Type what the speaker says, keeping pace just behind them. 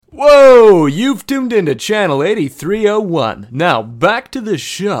Hello, you've tuned into Channel 8301. Now, back to the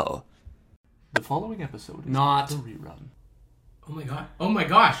show. The following episode is Not a rerun. Oh my god. Oh my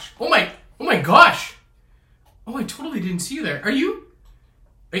gosh. Oh my gosh. Oh, I totally didn't see you there. Are you?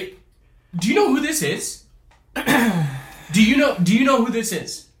 Wait. Do you know who this is? Do you know who this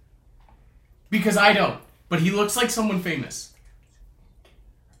is? Because I don't. But he looks like someone famous.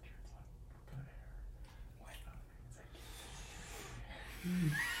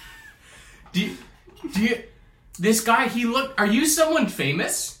 Do you this guy, are you someone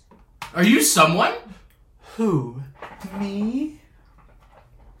famous? Are you someone? Who? Me?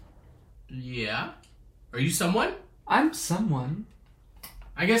 Yeah. Are you someone? I'm someone.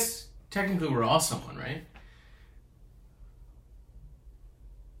 I guess technically we're all someone, right?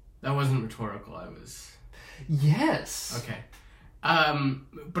 That wasn't rhetorical, I was... Yes. Okay.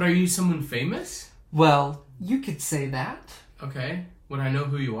 But are you someone famous? Well, you could say that. Okay. Would I know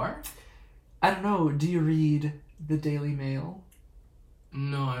who you are? I don't know, do you read the Daily Mail?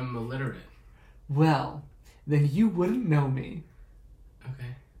 No, I'm illiterate. Well, then you wouldn't know me.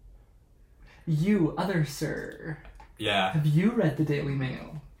 Okay. You, other sir. Yeah, Have you read the Daily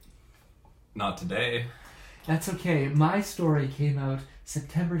Mail? not today. That's okay. My story came out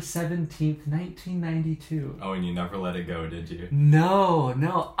September 17th, 1992. Oh, and you never let it go, did you?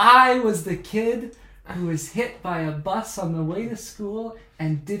 No. I was the kid who was hit by a bus on the way to school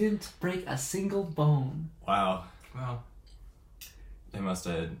and didn't break a single bone. Wow. Wow. They must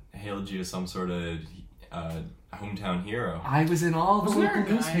have hailed you as some sort of hometown hero. I was in all the Wasn't there local a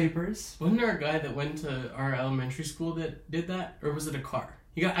guy- newspapers. Wasn't there a guy that went to our elementary school that did that? Or was it a car?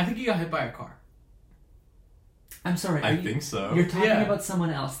 I think he got hit by a car. I'm sorry. I think so. You're talking Yeah. about someone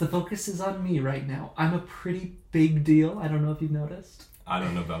else. The focus is on me right now. I'm a pretty big deal. I don't know if you've noticed. I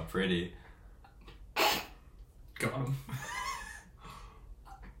don't know about pretty. Got him.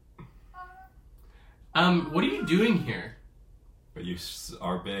 What are you doing here? But you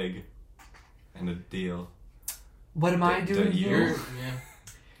are big. And a deal. What am I Don't doing you? here? Yeah.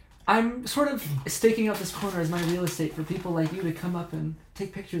 I'm sort of staking out this corner as my real estate for people like you to come up and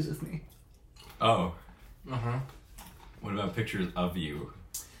take pictures with me. Oh, Uh-huh. what about pictures of you?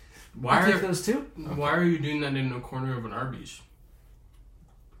 I'll take those too. Why are you doing that in a corner of an Arby's?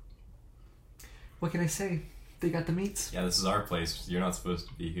 What can I say? They got the meats. Yeah, this is our place. You're not supposed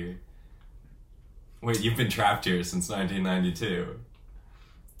to be here. Wait, you've been trapped here since 1992.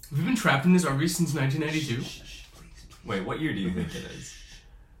 We've been trapped in this Arby's since 1992. Shh, please. Wait, what year do you think it is?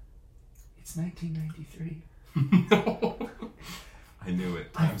 It's 1993. No. I knew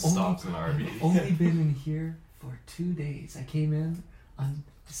it. Time stops in Arby's. I've only been in here for 2 days. I came in on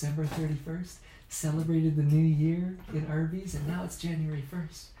December 31st, celebrated the new year in Arby's, and now it's January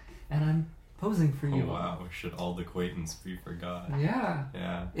 1st. And I'm posing for Oh you. wow, should old acquaintance be forgot? Yeah.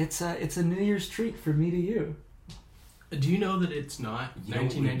 Yeah. It's a New Year's treat for me to you. Do you know that it's not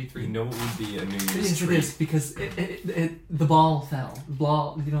 1993? You know what would be a New Year's Yes, it treat? is, because the ball fell. The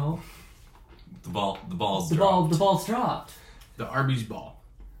ball, you know. The balls The dropped. balls dropped. The Arby's ball.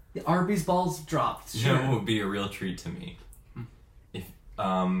 The Arby's balls dropped. You know Sure. what would be a real treat to me? If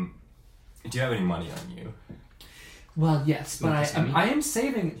do you have any money on you? Well, yes, but Lucas, I mean- I am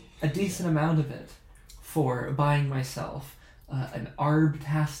saving a decent amount of it for buying myself an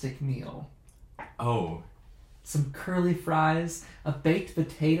Arb-tastic meal. Oh, Some curly fries, a baked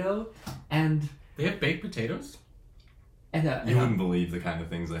potato, and They have baked potatoes? you wouldn't believe the kind of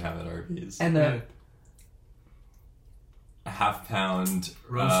things they have at Arby's. a A half-pound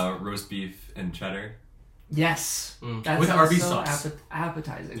roast beef and cheddar. yes, Mm. that With sounds Arby's so sauce.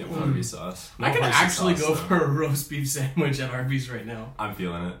 appetizing. Yeah, with Arby's sauce. I could Horseradish actually sauce, go though. for a roast beef sandwich at Arby's right now. I'm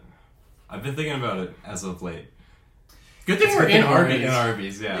feeling it. I've been thinking about it as of late. Good thing we're in Arby's. In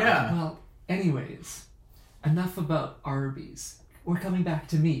Arby's, yeah. Yeah. Well, anyways, enough about Arby's. We're coming back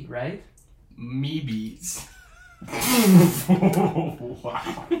to me, right? Meebies.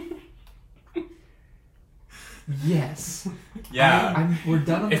 Wow. Yes. Yeah. We're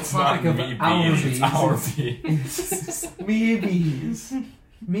done on the It's not topic of me our bees, it's our bees. It's me bees.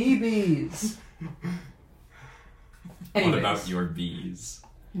 Me bees. What Anyways, about your bees?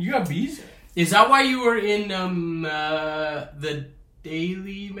 You got bees? Is that why you were in the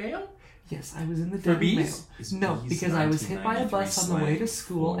Daily Mail? yes, I was in the For Daily Mail. bees? Is No, bees because I was hit by a 1993 bus on the way to slang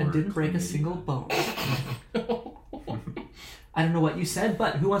school and for didn't break a chlamydia? single bone. I don't know what you said,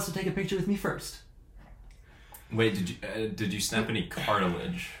 but who wants to take a picture with me first? Wait, did you snap any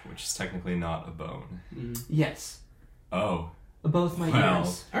cartilage, which is technically not a bone? Yes, Oh, both my Well.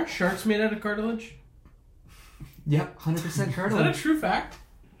 ears. Aren't sharks made out of cartilage? Yep, 100% Is that a cartilage. true fact?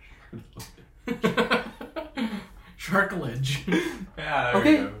 Sharkledge. Yeah, there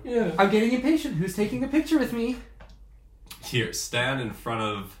Okay. we go. Yeah. I'm getting impatient. Who's taking a picture with me? Here, stand in front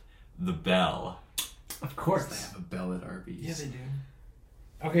of the bell. Of They course. have a bell at Arby's. Yeah, they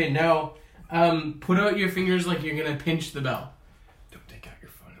do. Okay, now, put out your fingers like you're gonna pinch the bell. Don't take out your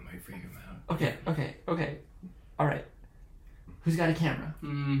phone, it might freak them out. Okay. All right. Who's got a camera?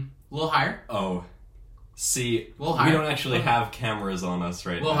 A little higher. Oh. See, A little we higher. don't actually have cameras on us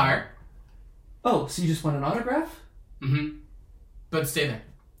right A now. little higher. Oh, so you just want an autograph? But stay there.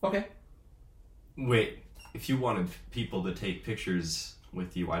 Okay. Wait, if you wanted people to take pictures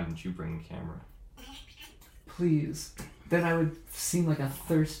with you, why didn't you bring a camera? Please. Then I would seem like a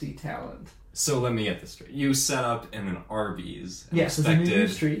thirsty talent. So let me get this straight. You set up in an Arby's. and Yes, it's a New expected-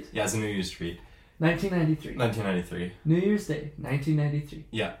 Year's Street, Yeah, it's a New Year's Street. 1993. 1993. New Year's Day, 1993.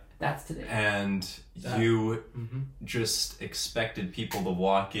 Yeah. That's today. And That- you just expected people to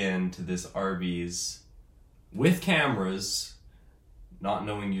walk into this Arby's with cameras, not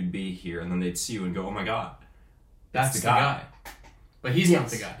knowing you'd be here, and then they'd see you and go, "Oh my god, That's the the guy." guy. But he's not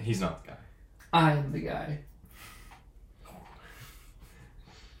Yes. the guy. He's not the guy." I'm the guy.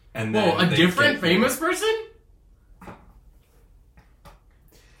 And Whoa, a they different get- famous person?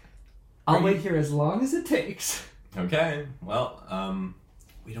 I'll wait here as long as it takes. Okay, well,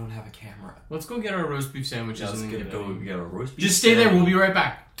 we don't have a camera. Let's go get our roast beef sandwiches Let's and then go get get a roast beef. Just stay there. We'll be right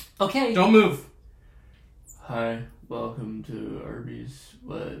back. Okay. Don't move. Hi, welcome to Arby's.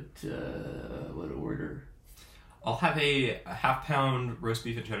 What order? I'll have a half-pound roast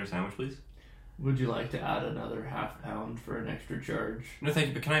beef and cheddar sandwich, please. Would you like to add another half pound for an extra charge? No, thank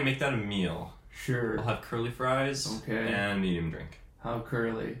you, but can I make that a meal? Sure. I'll have curly fries Okay. and medium drink. How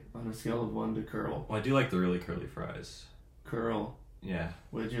curly? On a scale of 1 to curl. Well, I do like the really curly fries. Curl. Yeah.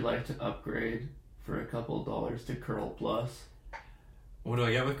 Would you like to upgrade for a couple dollars to Curl Plus? What do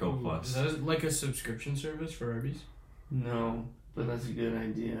I get with Gold Is Plus? that like a subscription service for Arby's? No, but that's a good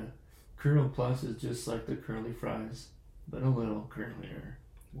idea. Curl Plus is just like the curly fries, but a little curlier.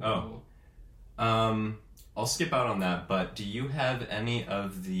 Oh. I'll skip out on that, but do you have any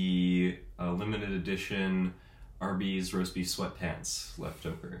of the limited edition Arby's roast beef sweatpants left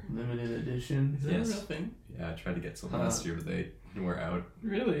over? Limited edition. Is that Yes. a real thing? Yeah, I tried to get some last year, but they were out.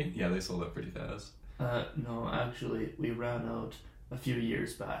 Really? Yeah, they sold out pretty fast. No, actually, we ran out a few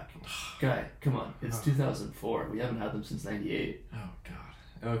years back. Guy, come on, it's 2004. We haven't had them since '98. Oh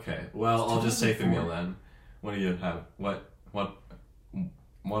god. Okay. Well, It's I'll just take the meal 2004. then. What do you have?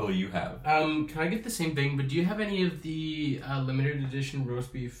 What'll you have? Can I get the same thing? But do you have any of the limited edition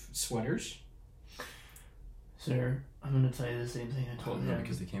roast beef sweaters? Sir, I'm gonna tell you the same thing I told No, him.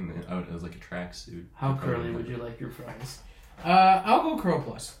 because they came out as like a tracksuit. How They probably curly have would it. you like your fries? I'll go Curl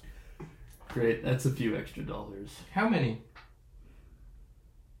Plus. Great, that's a few extra dollars. How many?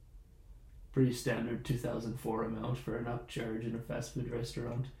 Pretty standard 2004 amount for an upcharge in a fast food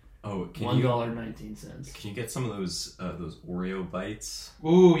restaurant. Oh, can you $1.19. can you get some of those Oreo bites?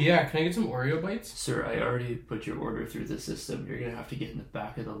 Ooh, yeah. Can I get some Oreo bites? Sir, I already put your order through the system. You're gonna have to get in the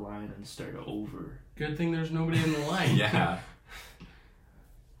back of the line and start over. Good thing there's nobody in the line. Yeah.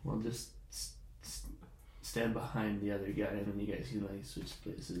 Well, just stand behind the other guy, and then you guys can like switch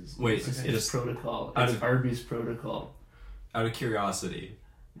places. Wait, it's just protocol. out It's of- Arby's protocol. Out of curiosity,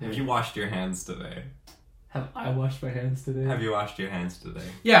 have you washed your hands today? Have I washed my hands today? Have you washed your hands today?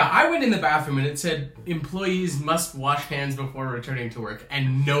 Yeah, I went in the bathroom and it said employees must wash hands before returning to work,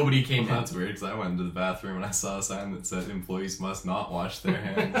 and nobody came Well, in. that's weird because I went into the bathroom and I saw a sign that said employees must not wash their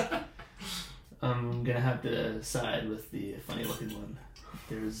hands. I'm gonna have to side with the funny looking one.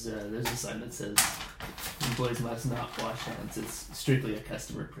 There's a sign that says employees must not wash hands. It's strictly a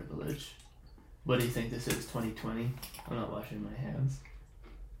customer privilege. What do you think this is, 2020? I'm not washing my hands.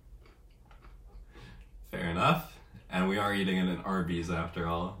 Fair enough. And we are eating at an Arby's after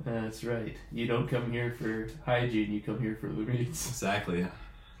all. That's right. You don't come here for hygiene, you come here for the meats. Exactly.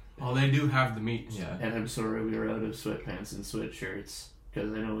 Well, they do have the meat. Yeah. And I'm sorry we were out of sweatpants and sweatshirts,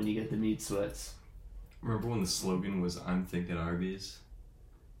 because I know when you get the meat sweats. Remember when the slogan was "I'm thinking Arby's"?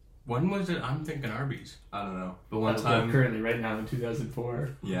 When was it? I'm thinking Arby's. I don't know. But one Well, time, currently, right now in 2004.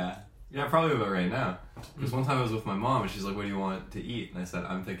 yeah, probably about right now. Because one time I was with my mom and she's like, "What do you want to eat?" And I said,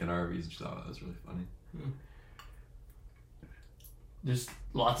 "I'm thinking Arby's." And she thought that was really funny. There's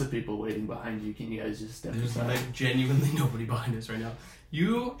lots of people waiting behind you. Can you guys just step There's aside? like genuinely nobody behind us right now.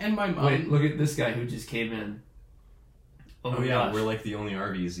 You and my mom. Wait, look at this guy who just came in. Oh Oh my yeah, gosh. we're like the only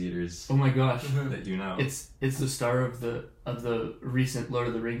Arby's eaters Oh my gosh. that you know. It's the star of the recent Lord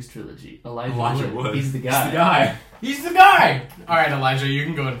of the Rings trilogy. Elijah Wood. He's the He's guy. the guy. He's the guy! Alright, Elijah, you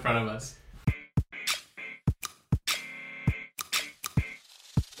can go in front of us.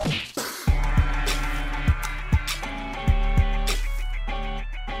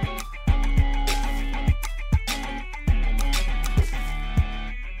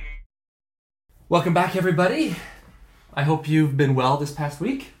 Welcome back, everybody. I hope you've been well this past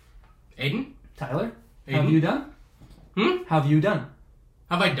week. Aiden? Tyler, Aiden? how have you done? How have you done?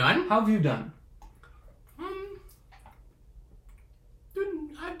 Have I done? How have you done?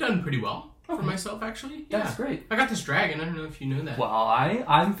 I've done pretty well for myself, actually. That's great. I got this dragon. I don't know if you knew that. Well,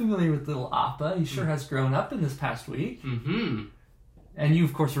 I'm familiar with little Appa. He sure has grown up in this past week. Mm-hmm. And you,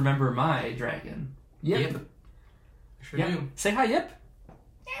 of course, remember my dragon. Yip. I sure Yep. do. Say hi, Yip.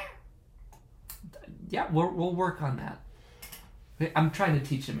 Yeah, we'll work on that. I'm trying to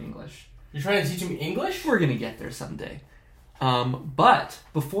teach him English. You're trying to teach him English? We're going to get there someday. But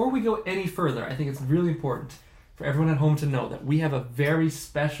before we go any further, I think it's really important for everyone at home to know that we have a very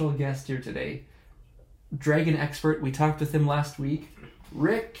special guest here today. Dragon expert. We talked with him last week.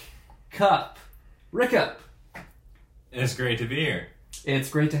 Rick Cup. Rick Up. It's great to be here. It's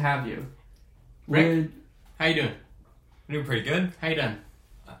great to have you. Rick? How you doing? I'm doing pretty good. How you done?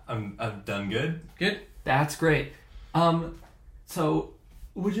 I've done good. Good? That's great. So,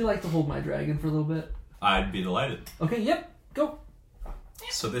 would you like to hold my dragon for a little bit? I'd be delighted. Okay, Yip. Go.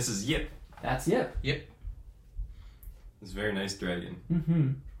 So this is Yip. That's Yip. Yep. This very nice dragon.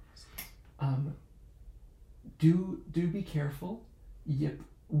 Mm-hmm. Do be careful. Yip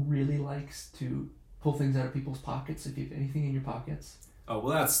really likes to pull things out of people's pockets if you have anything in your pockets. Oh,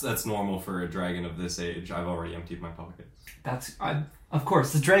 well, that's normal for a dragon of this age. I've already emptied my pockets. Of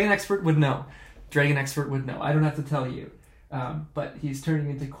course, the dragon expert would know. Dragon expert would know. I don't have to tell you. But he's turning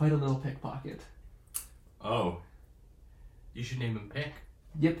into quite a little pickpocket. Oh. You should name him Pick.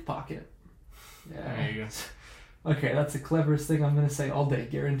 Yip pocket. Yeah. There you go. Okay, that's the cleverest thing I'm going to say all day,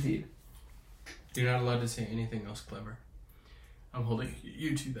 guaranteed. You're not allowed to say anything else clever. I'm holding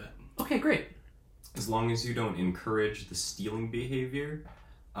you to that. Okay, great. As long as you don't encourage the stealing behavior,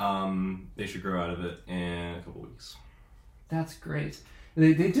 they should grow out of it in a couple weeks. That's great.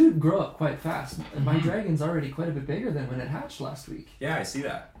 They do grow up quite fast. And my dragon's already quite a bit bigger than when it hatched last week. Yeah, I see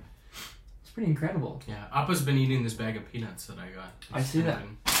that. It's pretty incredible. Yeah, Appa's been eating this bag of peanuts that I got. I see that.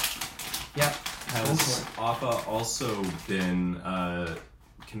 Yeah. Has Appa also been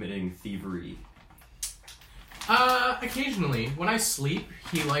committing thievery? Occasionally. When I sleep,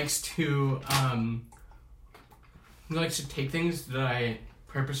 he likes to take things that I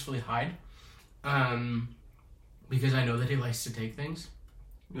purposefully hide. Because I know that he likes to take things.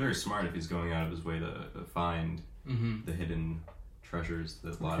 Very smart if he's going out of his way to find the hidden treasures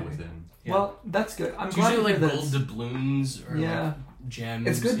that lie within. Yeah. Well, that's good. I'm It's glad to usually hear like that gold doubloons or like gems.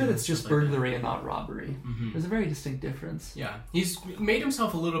 It's good that and it's just stuff like that. burglary and not robbery. There's a very distinct difference. Yeah, he's made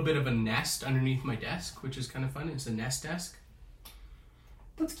himself a little bit of a nest underneath my desk, which is kind of fun. It's a nest desk.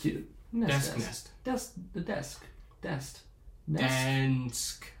 That's cute. Desk. Desk. Nest.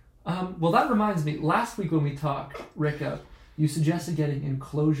 Desk. Well, that reminds me. Last week when we talked, Ricka, you suggested getting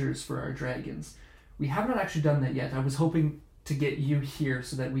enclosures for our dragons. We haven't actually done that yet. I was hoping to get you here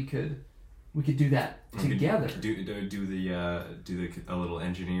so that we could do that together. Do a little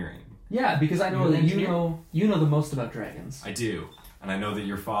engineering. Yeah, because I know that you know the most about dragons. I do, and I know that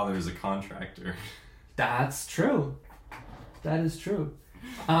your father is a contractor. That's true. That is true.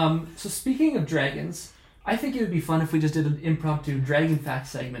 So speaking of dragons, I think it would be fun if we just did an impromptu dragon fact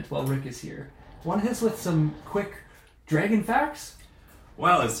segment while Rick is here. Want to hit us with some quick dragon facts?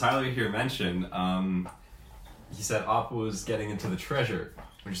 Well, as Tyler here mentioned, he said Appa was getting into the treasure,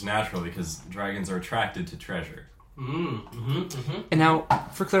 which is natural because dragons are attracted to treasure. And now,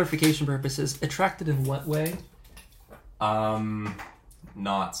 for clarification purposes, attracted in what way?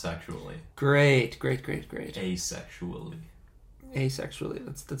 Not sexually. Great. Asexually. Asexually.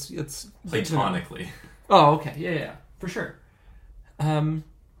 That's Platonically. Oh, okay. Yeah, for sure.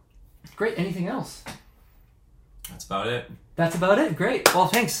 Great. Anything else? That's about it. That's about it. Great. Well,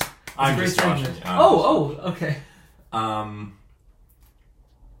 thanks. I'm Great just segment. joshing. Okay.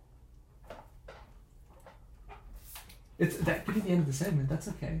 That could be the end of the segment. That's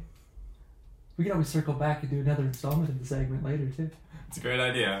okay. We can always circle back and do another installment of the segment later too. It's a great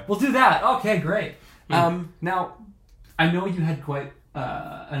idea. We'll do that. Okay, great. Now, I know you had quite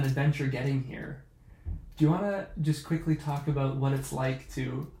an adventure getting here. Do you want to just quickly talk about what it's like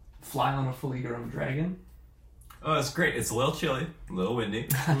to fly on a fully grown dragon? Oh, it's great. It's a little chilly, a little windy.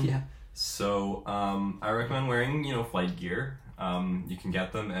 Yeah. So, I recommend wearing, flight gear. You can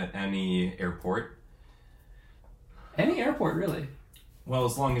get them at any airport. Any airport, really? Well,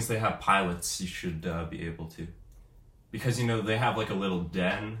 as long as they have pilots, you should be able to. Because, they have like a little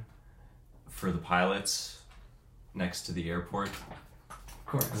den for the pilots next to the airport. Of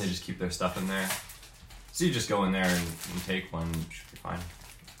course. And they just keep their stuff in there. So you just go in there and take one, it should be fine.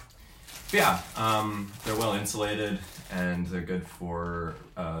 But yeah, they're well insulated and they're good for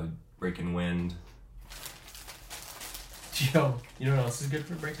breaking wind. Yo, you know what else is good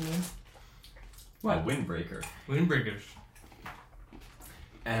for breaking wind? What? A windbreaker. Windbreakers.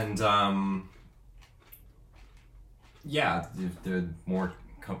 And yeah, the more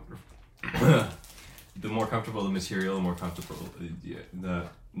the more comfortable the material, the more comfortable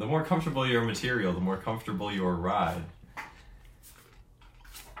the more comfortable your material, the more comfortable your ride.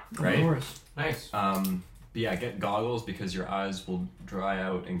 Right? Of course. Nice. But yeah, get goggles because your eyes will dry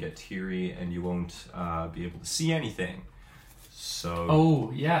out and get teary, and you won't be able to see anything. So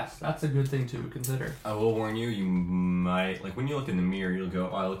Oh, yes. That's a good thing to consider. I will warn you, you might, like when you look in the mirror, you'll go,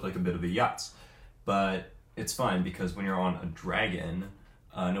 oh, I look like a bit of a yutz. But it's fine because when you're on a dragon,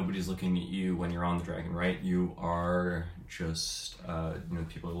 nobody's looking at you when you're on the dragon, right? You are just,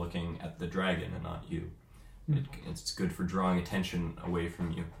 people are looking at the dragon and not you. It's good for drawing attention away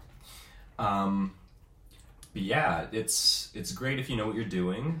from you. But yeah, it's great if you know what you're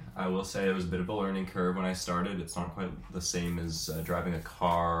doing. I will say it was a bit of a learning curve when I started. It's not quite the same as driving a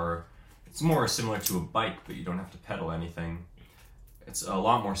car. It's more similar to a bike, but you don't have to pedal anything. It's a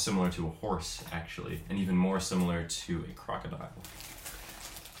lot more similar to a horse, actually, and even more similar to a crocodile.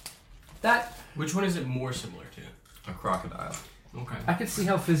 That, Which one is it more similar to? A crocodile. Okay. I could see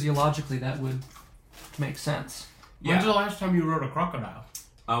how physiologically that would make sense. When's the last time you rode a crocodile?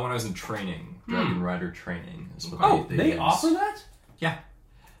 When I was in training, Dragon Rider training. Is what Oh, they use. offer that? Yeah.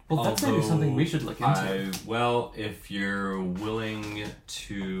 Well, that's maybe something we should look into. Well, if you're willing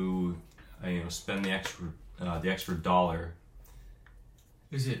to, spend the extra dollar.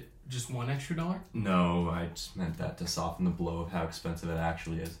 Is it just $1 extra? No, I just meant that to soften the blow of how expensive it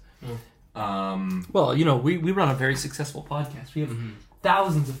actually is. Well, we run a very successful podcast. We have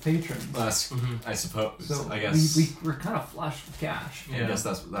thousands of patrons. I suppose. So I guess we're kind of flush with cash. I guess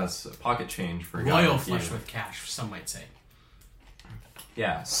that's pocket change for a guy Royal like flush you. with cash, some might say.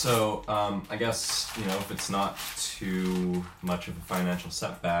 Yeah, so I guess, if it's not too much of a financial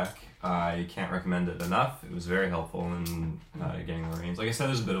setback, I can't recommend it enough. It was very helpful in getting the reins. Like I said,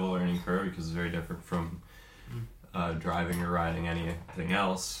 there's a bit of a learning curve because it's very different from driving or riding anything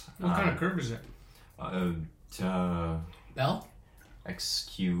else. What kind of curve is it? Bell? X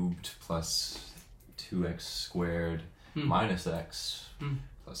cubed plus 2x squared minus x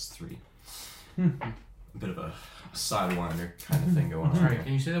plus 3. A bit of a sidewinder kind of thing going on. Sorry,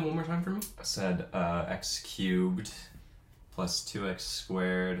 can you say that one more time for me? I said x cubed plus 2x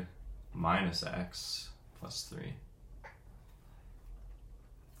squared minus x plus 3.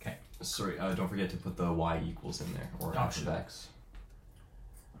 Okay. Sorry, don't forget to put the y equals in there, or f of x.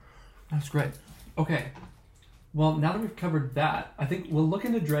 That's great. Okay. Well, now that we've covered that, I think we'll look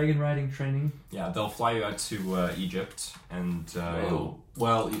into dragon riding training. Yeah, they'll fly you out to Egypt, and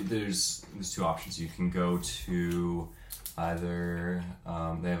there's two options. You can go to either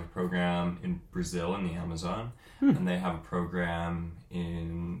they have a program in Brazil in the Amazon, and they have a program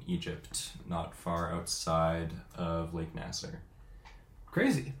in Egypt, not far outside of Lake Nasser.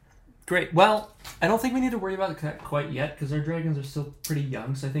 Crazy. Great. Well, I don't think we need to worry about that quite yet because our dragons are still pretty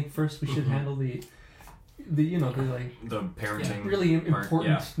young. So I think first we should handle the parenting really part,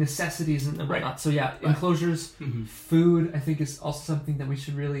 important necessities and whatnot. Right. So enclosures, food. I think is also something that we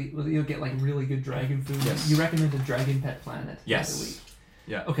should really get like really good dragon food. Yes. You recommend a Dragon Pet Planet? Yes. By the week.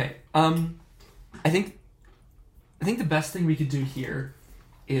 Yeah. Okay. I think the best thing we could do here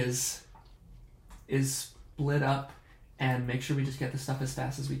is split up and make sure we just get the stuff as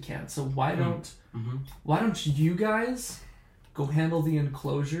fast as we can. So why don't you guys go handle the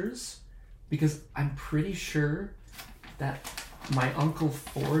enclosures? Because I'm pretty sure that my Uncle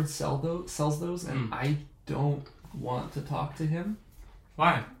Ford sells those, and I don't want to talk to him.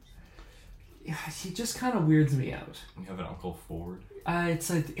 Why? Yeah, he just kind of weirds me out. You have an Uncle Ford?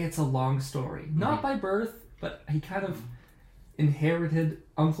 It's a long story. Not by birth, but he kind of inherited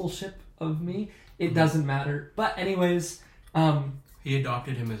uncleship of me. It doesn't matter. But anyways, he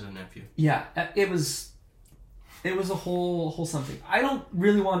adopted him as a nephew. Yeah, it was a whole something. I don't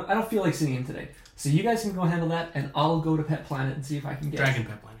feel like sitting in today. So you guys can go handle that, and I'll go to Pet Planet and see if I can get Dragon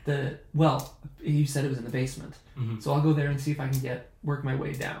Pet Planet. You said it was in the basement. So I'll go there and see if I can work my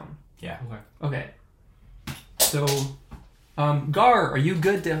way down. Yeah. Okay. So, Gar, are you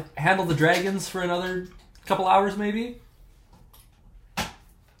good to handle the dragons for another couple hours, maybe?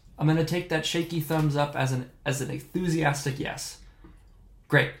 I'm gonna take that shaky thumbs up as an enthusiastic yes.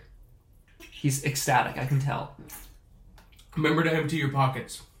 Great. He's ecstatic, I can tell. Remember to empty your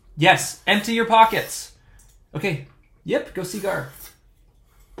pockets. Yes, empty your pockets. Okay. Yep, go see Gar.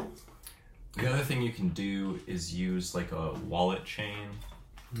 The other thing you can do is use like a wallet chain.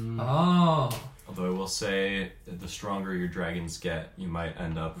 Oh. Although I will say that the stronger your dragons get, you might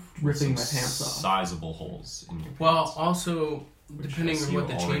end up with Ripping some my pants off. sizable holes in your pants. Well, also, Which depending has on what you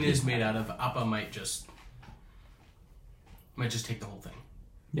the chain already is made had. out of, Appa might just take the whole thing.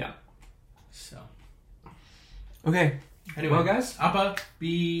 Yeah. So, Okay. anyway, Well, guys, Appa,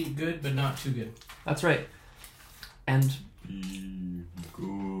 be good, but not too good. that's right. And Be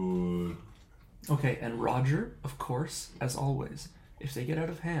good. okay, and Roger, of course, as always, if they get out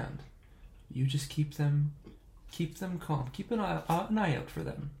of hand, you just keep them calm. Keep an eye out for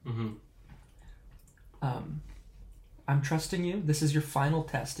them. Mm-hmm. I'm trusting you. This is your final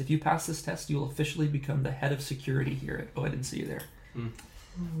test. If you pass this test, you'll officially become the head of security here at Oh, I Didn't See You There.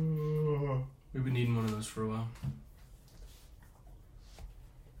 We've been needing one of those for a while.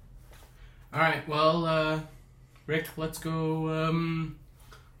 All right, well, Rick, let's go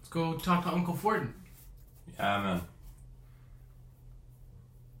talk to Uncle Ford. Yeah, man.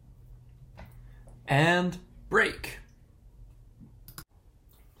 And break.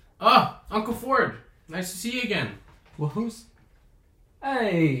 Oh, Uncle Ford, nice to see you again. Well, who's...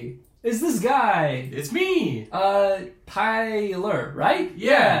 Hey, is this guy? It's me. Tyler, right?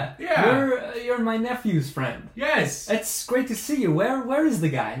 Yeah. You're my nephew's friend. Yes. It's great to see you. Where is the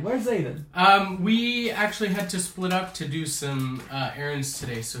guy? Where's Aiden? We actually had to split up to do some errands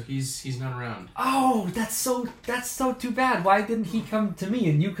today, so he's not around. Oh, that's so too bad. Why didn't he come to me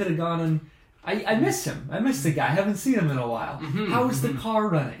and you could have gone and... I miss him. I miss the guy. I haven't seen him in a while. How's the car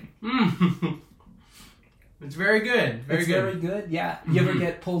running? It's very good. Very good. Very good, yeah. You ever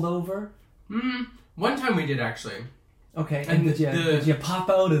get pulled over? One time we did, actually. Okay, And and did you pop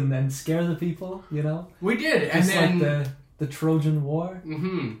out and then scare the people, you know? We did, and Just then... like the Trojan War?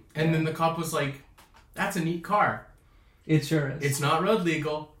 And then the cop was like, that's a neat car. It sure is. It's not road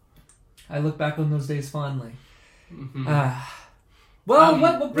legal. I look back on those days fondly. Well,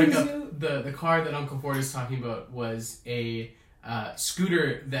 what brings Rick, you... The car that Uncle Ford is talking about was a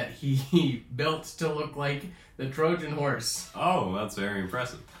scooter that he built to look like the Trojan horse. Oh, that's very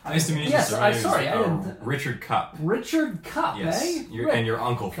impressive. Nice to meet you, Yes, sir. I'm My name is, sorry, I didn't- Richard Cupp. Richard Cupp, Yes, eh? and your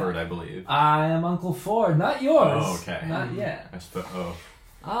Uncle Ford, I believe. I am Uncle Ford, not yours. Oh, okay. Not yet. I suppose. Oh,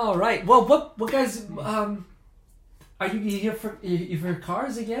 All right. Well, what guys? Are you here for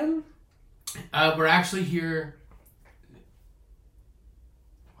cars again? We're actually here.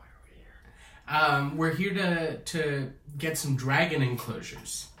 Why are we here? We're here to get some dragon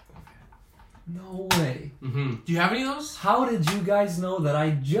enclosures. No way. Do you have any of those? How did you guys know that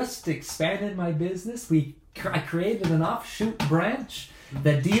I just expanded my business? I created an offshoot branch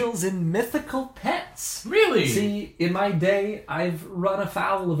that deals in mythical pets. Really? See, in my day, I've run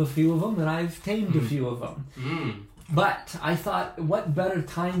afoul of a few of them, and I've tamed a few of them. But I thought, what better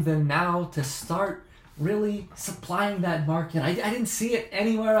time than now to start really supplying that market? I didn't see it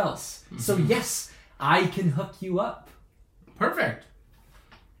anywhere else. So yes, I can hook you up. Perfect.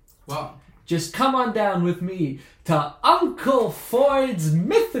 Well, Just come on down with me to Uncle Ford's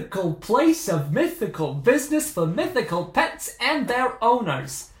mythical place of mythical business for mythical pets and their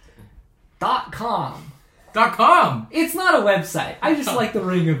owners. .com. .com. It's not a website. I just like the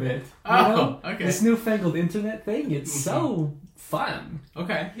ring of it. You know? Okay. This newfangled internet thing, it's so fun.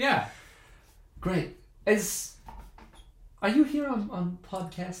 Okay, yeah. Great. Are you here on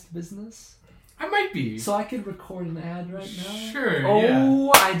podcast business? I might be. So I could record an ad right now? Sure, yeah.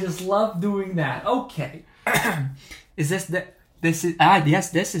 Oh, I just love doing that. Okay. Is this yes,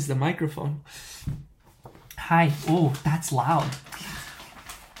 this is the microphone. Hi. Oh, that's loud.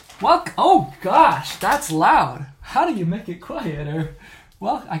 Oh gosh, that's loud. How do you make it quieter?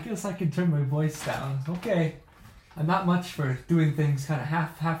 Well, I guess I can turn my voice down. Okay. I'm not much for doing things kind of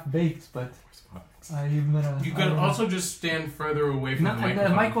half baked, but I'm gonna... You could also just stand further away from the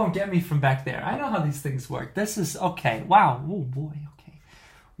microphone. The mic won't get me from back there. I know how these things work. This is... Okay. Wow. Oh, boy. Okay.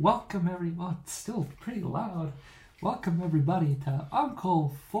 Welcome, everyone. It's still pretty loud. Welcome, everybody, to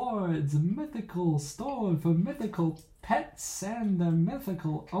Uncle Ford's mythical store for mythical pets and the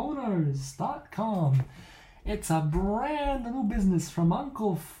mythical owners.com. It's a brand new business from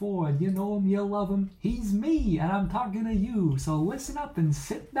Uncle Ford. You know him, you love him. He's me, and I'm talking to you. So listen up and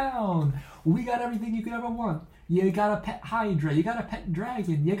sit down. We got everything you could ever want. You got a pet hydra. You got a pet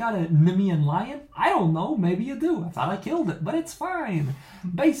dragon. You got a Nemean lion. I don't know. Maybe you do. I thought I killed it, but it's fine.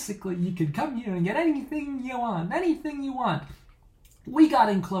 Basically, you could come here and get anything you want. Anything you want. We got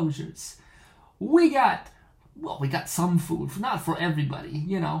enclosures. We got some food, not for everybody,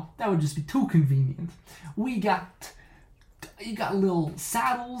 you know, that would just be too convenient. You got little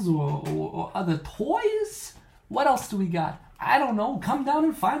saddles or other toys. What else do we got? I don't know. Come down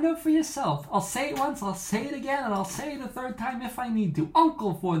and find out for yourself. I'll say it once, I'll say it again, and I'll say it a third time if I need to.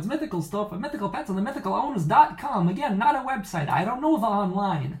 Uncle Ford's Mythical Store for Mythical Pets on the MythicalOwners.com. Again, not a website. I don't know the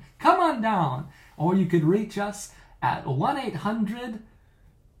online. Come on down. Or you could reach us at 1-800...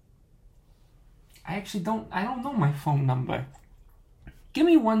 I don't know my phone number. Give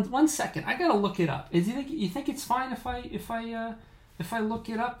me one second. I gotta look it up. You think it's fine if I look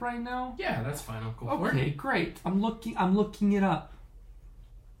it up right now? Yeah, that's fine. I'll go for it. Okay, great. I'm looking it up.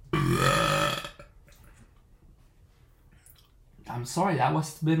 I'm sorry, that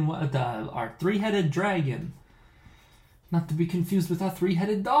must have been our three-headed dragon. Not to be confused with our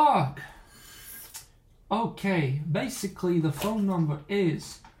three-headed dog. Okay, basically the phone number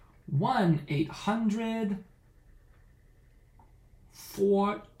is 1-800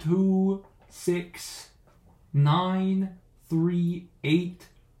 426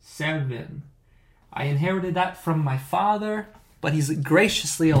 9387. I inherited that from my father, but he's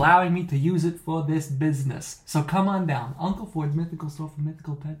graciously allowing me to use it for this business. So come on down. Uncle Ford's Mythical Store for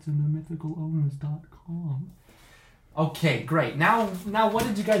Mythical Pets and the MythicalOwners.com. Okay, great. Now what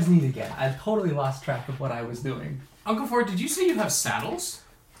did you guys need again? I totally lost track of what I was doing. Uncle Ford, did you say you have saddles?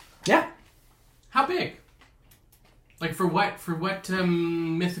 Yeah. How big? Like for what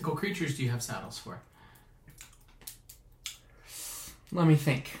mythical creatures do you have saddles for? Let me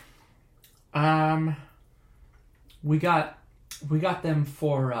think. We got them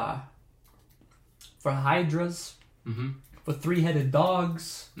for hydras, for three-headed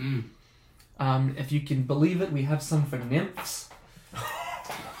dogs. If you can believe it, we have some for nymphs.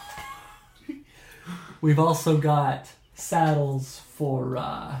 We've also got saddles for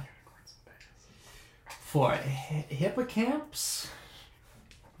hippocamps.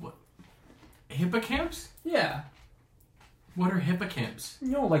 What? Hippocamps? Yeah. What are hippocamps?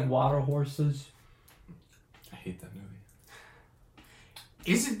 You know, like water horses. I hate that movie.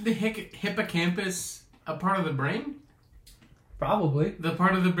 Isn't the hippocampus a part of the brain? Probably. The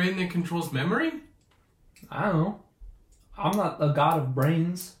part of the brain that controls memory? I don't know. I'm not a god of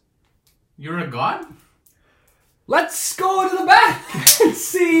brains. You're a god? Let's go to the back and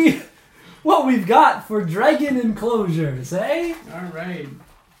see what we've got for dragon enclosures, eh? Alright.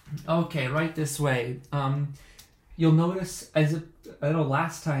 Okay, right this way. You'll notice, I know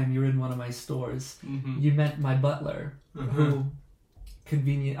last time you were in one of my stores, you met my butler, who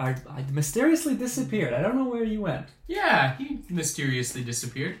mysteriously disappeared. I don't know where you went. Yeah, he mysteriously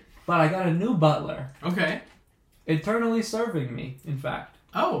disappeared. But I got a new butler. Okay. Eternally serving me, in fact.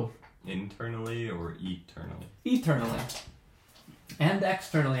 Oh. Internally or eternally? Eternally. And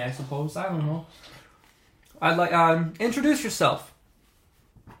externally, I suppose. I don't know. I'd like, introduce yourself.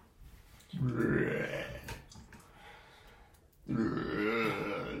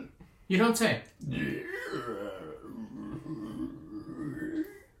 You don't say.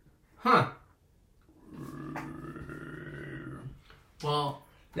 Huh. Well,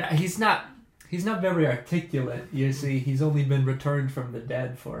 yeah, he's not very articulate, you see. He's only been returned from the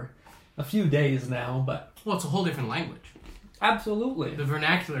dead for a few days now, but... Well, it's a whole different language. Absolutely. The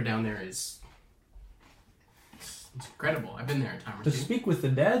vernacular down there is... It's incredible. I've been there a time or two. To speak with the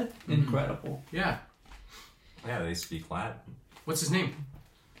dead, incredible. Yeah. Yeah, they speak Latin. What's his name?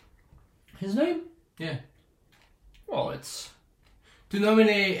 His name? Yeah. Well, it's... Tu nomine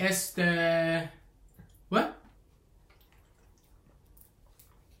est... What?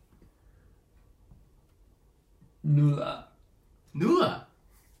 Nula. Nula.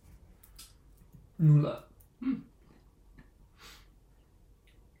 Nula.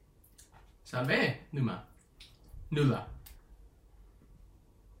 Salve, Numa. Nula.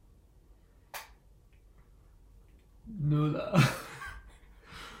 Nula.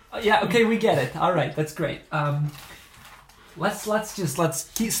 Yeah, okay, we get it. All right, that's great. Let's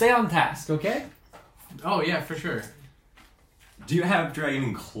stay on task, okay? Oh, yeah, for sure. Do you have dragon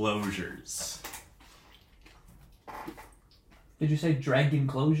enclosures? Did you say dragon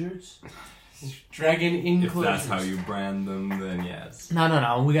enclosures? Dragon enclosures. If that's how you brand them, then yes.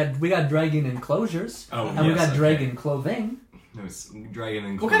 No. We got dragon enclosures. Oh, and we yes, got okay. dragon clothing. No, it's dragon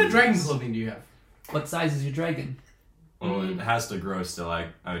enclosures. What kind of dragon clothing do you have? What size is your dragon? Well, it has to grow still. I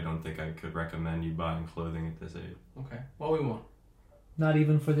don't think I could recommend you buying clothing at this age. Okay. What we want? Not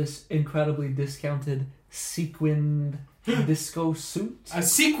even for this incredibly discounted sequined disco suit? A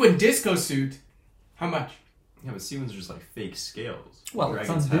sequin disco suit. How much? Yeah, but sequins are just like fake scales. Well,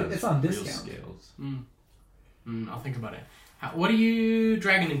 Dragons it's on real discount. scales. I'll think about it. What are you...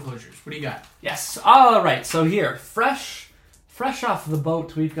 Dragon enclosures. What do you got? Yes. All right. So here, fresh off the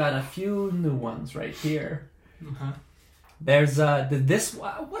boat, we've got a few new ones right here. There's this.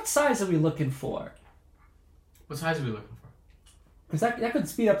 What size are we looking for? What size are we looking for? Because that could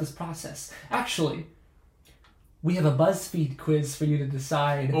speed up this process. Actually, we have a BuzzFeed quiz for you to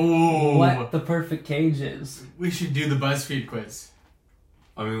decide what the perfect cage is. We should do the BuzzFeed quiz.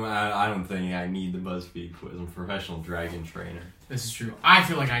 I mean, I don't think I need the BuzzFeed quiz. I'm a professional dragon trainer. This is true. I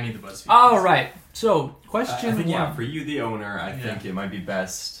feel like I need the BuzzFeed All quiz. right. So, question I think, one. for you, the owner, I think it might be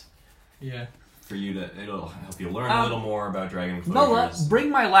best Yeah. for you to... It'll help you learn a little more about dragon enclosures. Nola, bring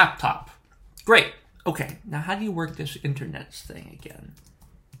my laptop. Great. Okay, now how do you work this internet thing again?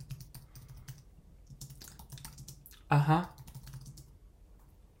 Uh-huh.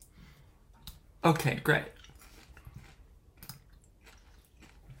 Okay, great.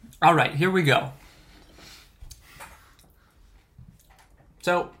 All right, here we go.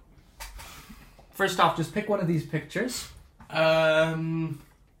 So, first off, just pick one of these pictures. Joey.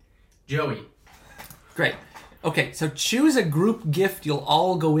 Great. Okay, so choose a group gift you'll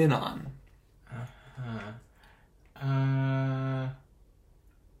all go in on.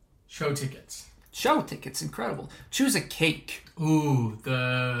 Show tickets. Show tickets, incredible. Choose a cake. Ooh,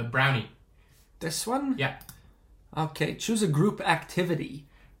 the brownie. This one? Yeah. Okay, choose a group activity.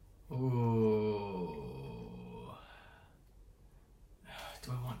 Ooh.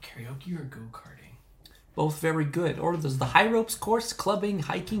 Do I want karaoke or go-karting? Both very good. Or there's the high ropes course, clubbing,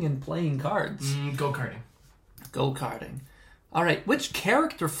 hiking, and playing cards. Go-karting. Go-karting. All right, which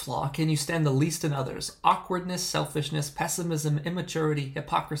character flaw can you stand the least in others? Awkwardness, selfishness, pessimism, immaturity,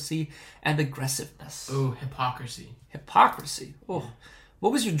 hypocrisy, and aggressiveness. Ooh, hypocrisy. Hypocrisy. Oh.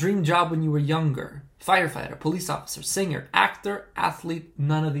 What was your dream job when you were younger? Firefighter, police officer, singer, actor, athlete,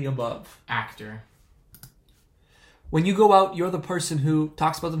 none of the above. Actor. When you go out, you're the person who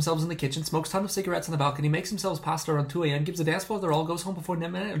talks about themselves in the kitchen, smokes a ton of cigarettes on the balcony, makes themselves pasta around 2 a.m., gives a dance floor their all, goes home before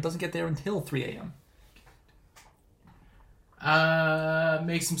midnight, and doesn't get there until 3 a.m.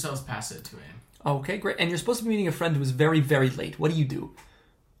 Makes themselves pass at 2 a.m. Okay, great. And you're supposed to be meeting a friend who is very, very late. What do you do?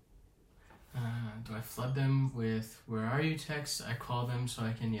 Do I flood them with "Where are you?" texts? I call them so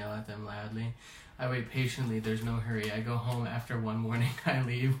I can yell at them loudly. I wait patiently. There's no hurry. I go home after one morning. I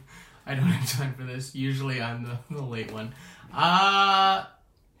leave. I don't have time for this. Usually I'm the late one. I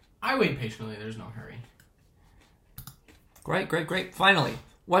wait patiently. There's no hurry. Great, great, great. Finally,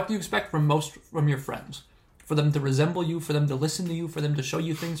 what do you expect from your friends? For them to resemble you, for them to listen to you, for them to show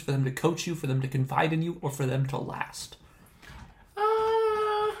you things, for them to coach you, for them to confide in you, or for them to last?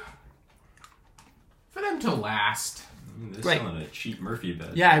 For them to last. They're Great. selling a cheap Murphy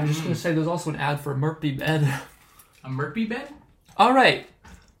bed. Yeah, I was just going to say there's also an ad for a Murphy bed. A Murphy bed? All right.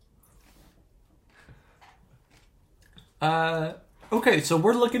 Okay, so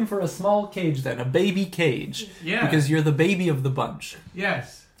we're looking for a small cage then, a baby cage. Yeah. Because you're the baby of the bunch.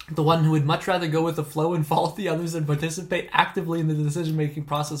 Yes. The one who would much rather go with the flow and follow the others and participate actively in the decision-making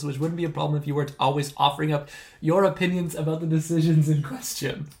process, which wouldn't be a problem if you weren't always offering up your opinions about the decisions in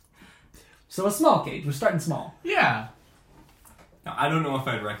question. So a small cage. We're starting small. Yeah. Now, I don't know if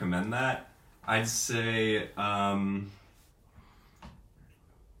I'd recommend that. I'd say, Well,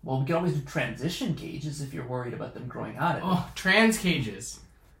 we can always do transition cages if you're worried about them growing out of it. Oh, trans cages.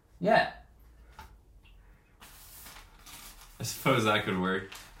 Yeah. I suppose that could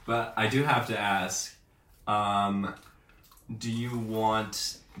work. But I do have to ask, do you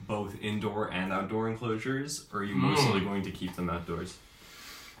want both indoor and outdoor enclosures, or are you mostly going to keep them outdoors?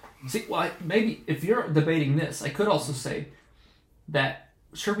 See, well, maybe if you're debating this, I could also say that,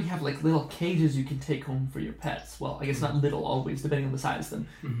 sure, we have like little cages you can take home for your pets. Well, I guess not little always, depending on the size of them.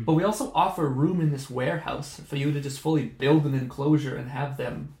 Mm-hmm. But we also offer room in this warehouse for you to just fully build an enclosure and have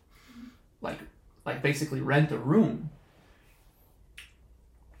them, like basically rent a room.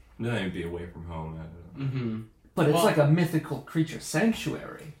 Then I'd be away from home. Mm-hmm. But it's Well- like a mythical creature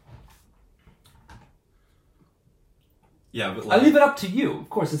sanctuary. Yeah, but I leave it up to you. Of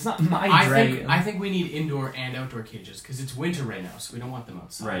course, it's not my dragon. I think we need indoor and outdoor cages because it's winter right now, so we don't want them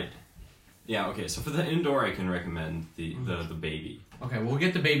outside. Right. Yeah, okay, so for the indoor, I can recommend the baby. Okay, we'll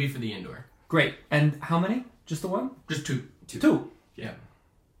get the baby for the indoor. Great. And how many? Just the one? Just two. Two. Yeah.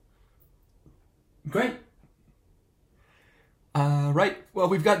 Great. Right. Well,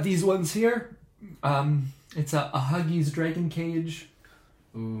 we've got these ones here. It's a Huggies dragon cage.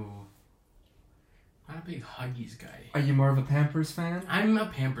 Ooh. Not a big Huggies guy. Are you more of a Pampers fan? I'm a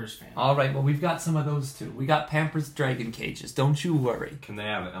Pampers fan. All right. Well, we've got some of those too. We got Pampers dragon cages. Don't you worry. Can they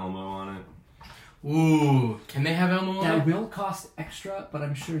have Elmo on it? Ooh. Can they have Elmo on That it? will cost extra, but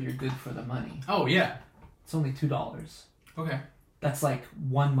I'm sure you're good for the money. Oh, yeah. It's only $2. Okay. That's like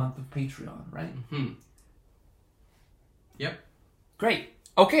 1 month of Patreon, right? Yep. Great.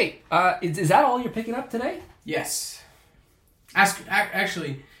 Okay. Is that all you're picking up today? Yes.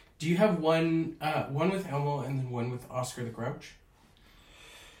 Actually, do you have one with Elmo and then one with Oscar the Grouch?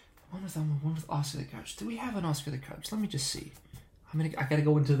 One with Oscar the Grouch. Do we have an Oscar the Grouch? Let me just see. I gotta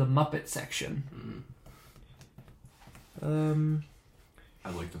go into the Muppet section.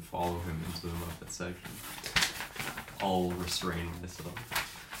 I'd like to follow him into the Muppet section. I'll restrain myself.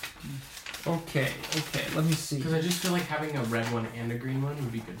 Okay, let me see. Because I just feel like having a red one and a green one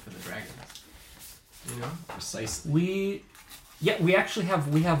would be good for the dragons. You know? Precisely. We actually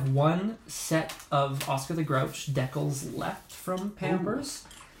have one set of Oscar the Grouch decals left from Pampers.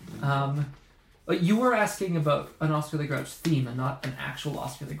 But you were asking about an Oscar the Grouch theme and not an actual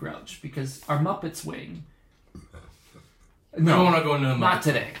Oscar the Grouch, because our Muppets wing... No, I don't want to go into the not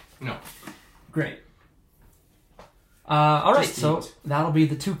today. No. Great. Alright, Just so eat. that'll be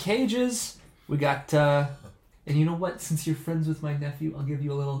the 2 cages. We got, and you know what? Since you're friends with my nephew, I'll give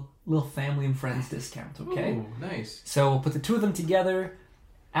you a little family and friends discount, okay? Ooh, nice. So we'll put the 2 of them together,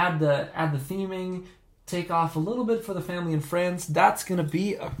 add the theming, take off a little bit for the family and friends. That's gonna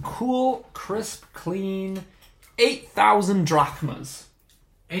be a cool, crisp, clean 8,000 drachmas.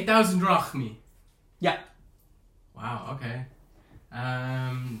 8,000 drachmi. Yeah. Wow, okay.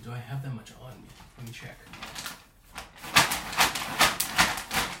 Do I have that much on me? Let me check.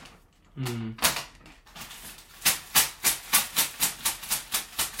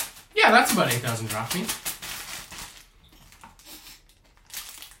 Yeah, that's about 8,000 drachmi.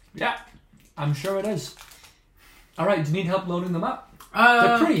 Yeah, I'm sure it is. Alright, do you need help loading them up? They're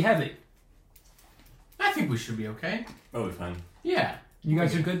Uh, pretty heavy. I think we should be okay. Oh, fine. Yeah. You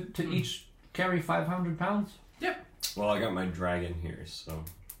guys are good to each carry 500 pounds? Yep. Well, I got my dragon here, so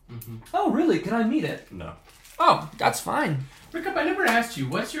Oh, really? Can I meet it? no. Oh, that's fine. Rickup, I never asked you,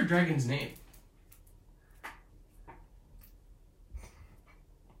 what's your dragon's name?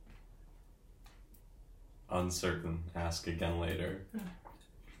 Uncertain. Ask again later.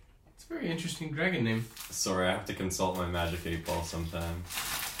 It's a very interesting dragon name. Sorry, I have to consult my magic 8-ball sometime.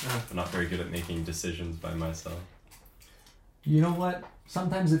 I'm not very good at making decisions by myself. You know what?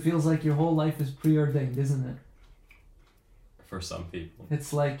 Sometimes it feels like your whole life is preordained, isn't it? For some people.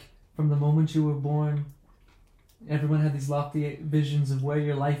 It's like from the moment you were born, everyone had these lofty visions of where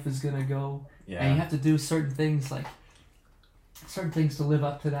your life is going to go. Yeah. And you have to do certain things to live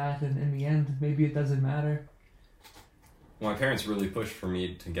up to that. And in the end, maybe it doesn't matter. Well, my parents really pushed for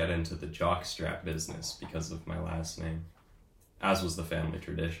me to get into the jockstrap business because of my last name, as was the family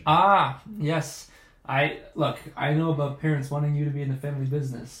tradition. Ah, yes. I know about parents wanting you to be in the family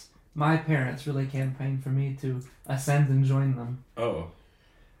business. My parents really campaigned for me to ascend and join them. Oh.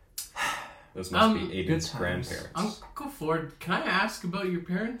 Those must be good Aiden's times. grandparents. Uncle Ford, can I ask about your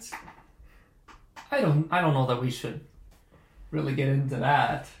parents? I don't know that we should really get into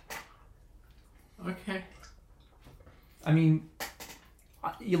that. Okay. I mean,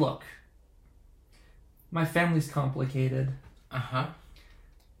 you look. My family's complicated. Uh-huh.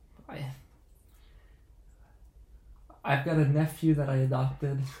 I've got a nephew that I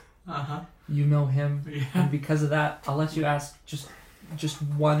adopted. Uh-huh. You know him. Yeah. And because of that, I'll let you ask just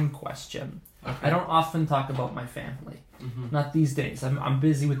one question. Okay. I don't often talk about my family. Mm-hmm. Not these days. I'm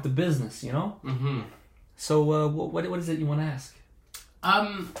busy with the business, you know? Mm-hmm. So what is it you want to ask?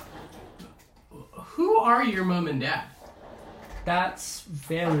 Who are your mom and dad? That's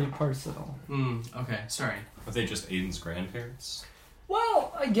very personal. Okay, sorry. Are they just Aiden's grandparents?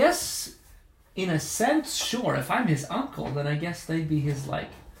 Well, I guess in a sense, sure. If I'm his uncle, then I guess they'd be his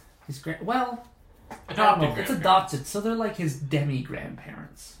well, I don't know. It's grandparents. adopted, so they're like his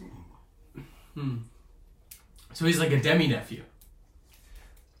demi-grandparents. So he's like a demi-nephew.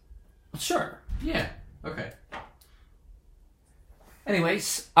 Sure. Yeah. Okay.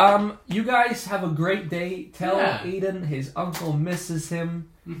 Anyways, you guys have a great day. Tell Yeah. Aiden his uncle misses him,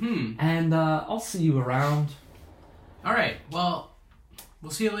 Mm-hmm. and I'll see you around. All right. Well,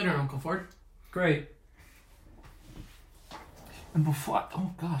 we'll see you later, Uncle Ford. Great. And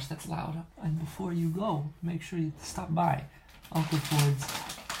oh gosh, that's loud. And before you go, make sure you stop by Uncle Ford's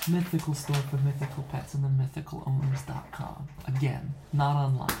mythical store for mythical pets and the mythicalowners.com. Again, not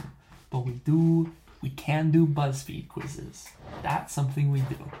online, but we can do BuzzFeed quizzes. That's something we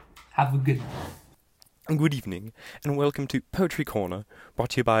do. Have a good night. Good evening, and welcome to Poetry Corner, brought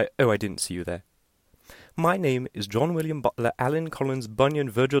to you by Oh, I Didn't See You There. My name is John William Butler Allen Collins Bunyan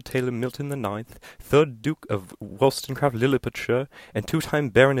Virgil Taylor Milton IX, 3rd Duke of Wollstonecraft Lilliputshire, and 2-time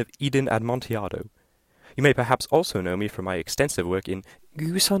Baron of Eden Amontillado. You may perhaps also know me from my extensive work in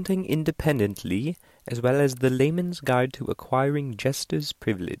Goose Hunting Independently, as well as The Layman's Guide to Acquiring Jester's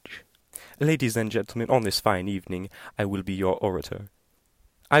Privilege. Ladies and gentlemen, on this fine evening, I will be your orator.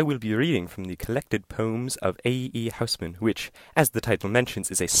 I will be reading from the collected poems of A.E. Housman, which, as the title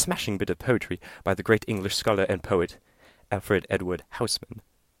mentions, is a smashing bit of poetry by the great English scholar and poet, Alfred Edward Housman.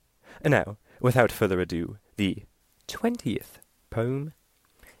 And now, without further ado, the 20th poem,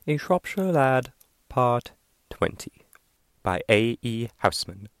 A Shropshire Lad, Part 20, by A.E.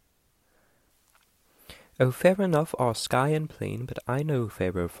 Houseman. Oh, fair enough are sky and plain, but I know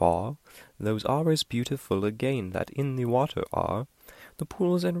fairer far. Those are as beautiful again that in the water are. The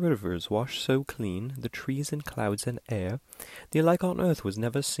pools and rivers wash so clean, the trees and clouds and air, the like on earth was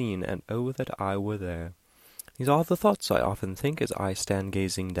never seen, and oh that I were there. These are the thoughts I often think as I stand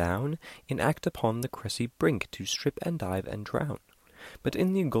gazing down, in act upon the cressy brink to strip and dive and drown. But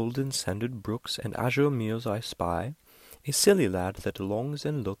in the golden sanded brooks and azure meres I spy a silly lad that longs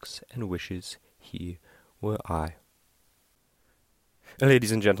and looks and wishes he were I.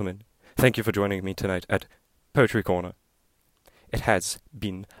 Ladies and gentlemen, thank you for joining me tonight at Poetry Corner. It has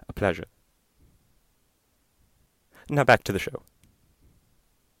been a pleasure. Now back to the show.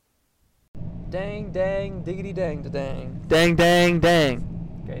 Dang, dang, diggity dang, da dang. Dang, dang,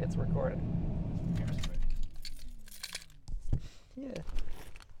 dang. Okay, it's recorded. Yeah. Did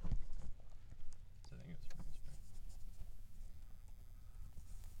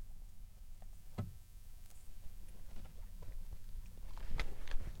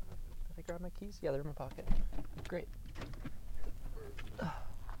I grab my keys? Yeah, they're in my pocket. Great.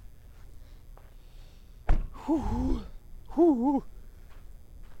 Whoo. Whoo.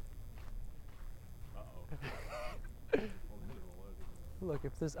 Look,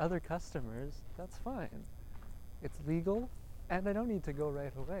 if there's other customers, that's fine. It's legal, and I don't need to go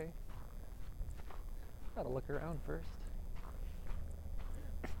right away. Gotta look around first.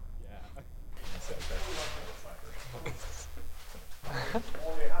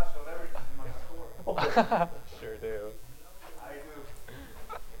 Sure do.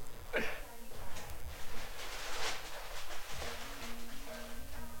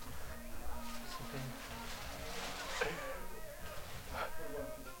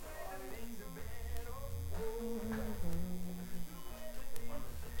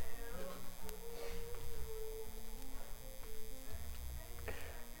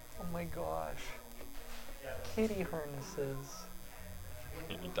 Oh my gosh. Kitty harnesses.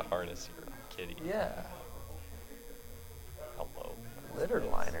 You need to harness your kitty. Yeah. Hello. Litter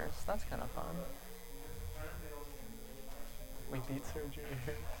liners. That's kind of fun. Wait, beat surgery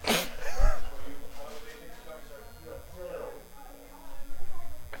here.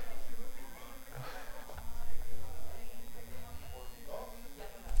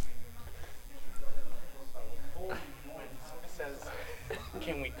 Says,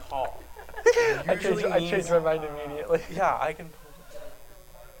 can we call? I changed my mind immediately. Yeah, I can.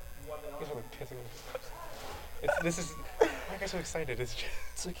 This is like pissing me. This is. Why are you guys so excited? It's just.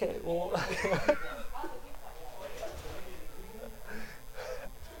 It's okay. Well, I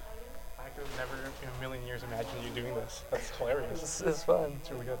could have never in a million years imagined you doing this. That's hilarious. this is fun.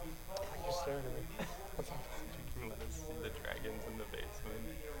 It's really good. You're staring at me. What's up? You can let us see the dragons in the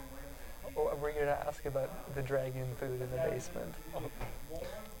basement. Oh, we're going to ask about the dragon food in the basement.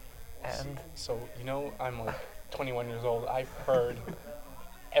 And So, you know, I'm like 21 years old. I've heard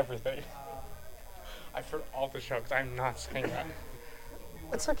everything. I've heard all the jokes. I'm not saying that.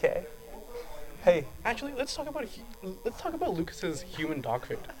 it's okay. Hey, Actually, let's talk about Lucas's human dog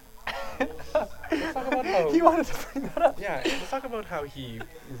food. Let's talk about how. you wanted to bring that up. Yeah, let's talk about how he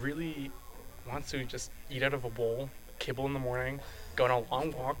really wants to just eat out of a bowl, kibble in the morning, go on a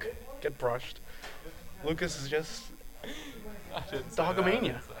long walk, get brushed. Lucas is just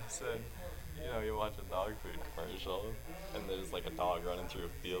dogomania. I said, you know, you watch a dog food commercial, and there's like a dog running through a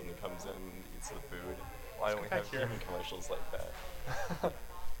field and comes in and eats the food. Why don't we have human commercials like that?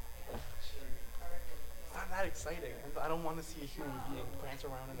 It's not that exciting. I don't want to see a human being prance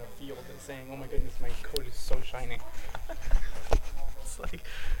around in a field and saying, "Oh my goodness, my coat is so shiny." It's like,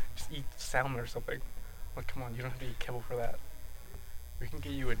 just eat salmon or something. Like, come on, you don't have to eat kibble for that. We can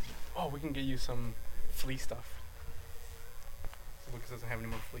get you some flea stuff. Lucas doesn't have any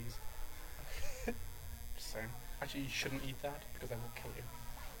more fleas. Just saying. Actually, you shouldn't eat that because that will kill you.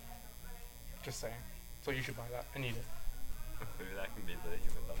 Just saying. So you should buy that and eat it. Maybe that can be the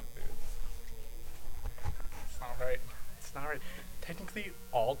human dog food. It's not right. It's not right. Technically,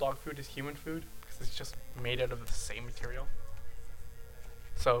 all dog food is human food because it's just made out of the same material.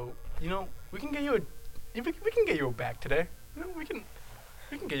 So, you know, we can get you a bag today. You know, we can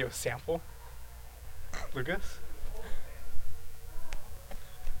get you a sample. Lucas?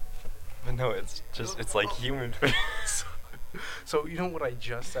 But no, it's like human food. So you know what I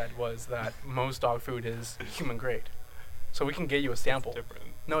just said was that most dog food is human grade. So we can get you a sample. It's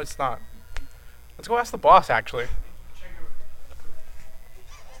different. No, it's not. Let's go ask the boss, actually.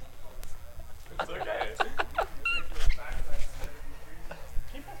 It's okay. Can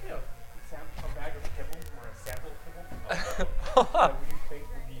you pass me a that we think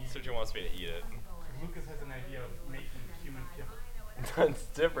would be. Sergio wants me to eat it. Lucas has an idea of making human kibble. It's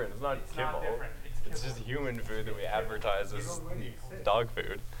different. It's not It's kibble. not different. It's just human food that we advertise as dog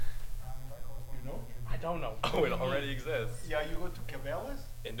food. You know? I don't know. Oh, it already exists. Yeah, you go to Cabela's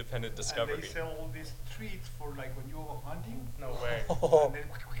Independent and discovery. they sell all these treats for like when you go hunting. No way. And then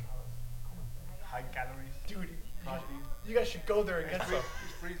high calories, Dude, protein. you guys should go there and It's get freeze, some.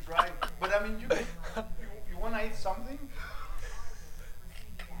 it's freeze dried. But I mean, you want to eat something?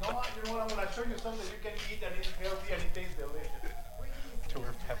 No, you know what? I'm gonna show you something you can eat and it's healthy and it tastes delicious.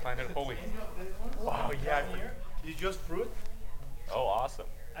 Tour Pet Planet. Holy. You know, this one? Wow, yeah. Here, it's just fruit Oh, awesome.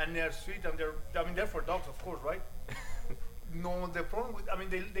 and they're sweet and they're for dogs, of course, right? No, the problem with,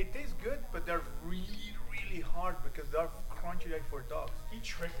 they taste good, but they're really, really hard because they're crunchy like for dogs. He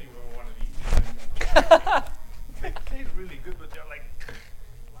tricked me with one of these. They taste really good, but they're like,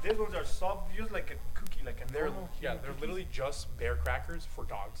 these ones are soft, just like a cookie, like a They're normal human cookie. literally just bear crackers for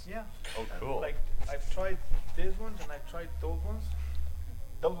dogs. Yeah. Oh, cool. Like, I've tried these ones and I've tried those ones.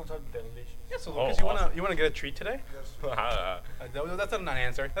 Those ones are delicious. Yeah, so Oh, Lucas, awesome. you wanna get a treat today? That's not an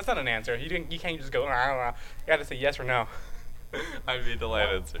answer. That's not an answer. You can't just go. You gotta say yes or no. I'd be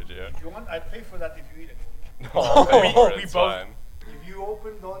delighted, Sergio. If you want, I pay for that if you eat it. Oh, we it's both- fine. If you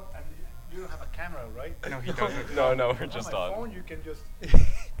open that and you don't have a camera, right? No, he doesn't. No, we're On just my on. phone, you can just.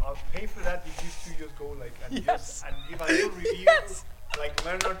 I'll pay for that if you two just go like and Yes. just and give a little review, like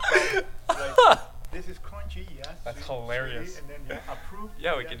Leonard from like this is crunchy, yes. That's sweet, hilarious. sweet, and then approve.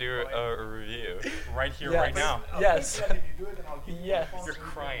 Yeah, we could do fine. a review. Right here, Yes. right now. I'll Yes. pay for that if you do it, and I'll give you Yes. the phone You're so you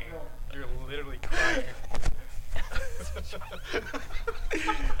can crying. film. You're literally crying.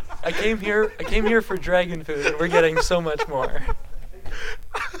 I came here for dragon food, and we're getting so much more.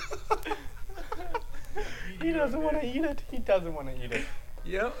 He doesn't want to eat it. He doesn't want to eat it.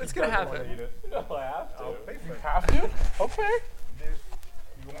 Yeah, it's gonna Doesn't wanna happen. eat it. No, I have I'll pay for You it. have to? Okay. This,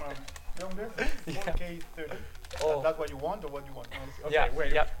 you want to film this? Yeah. 4K 30. Oh. That's what you want or what you want? Okay, Yeah,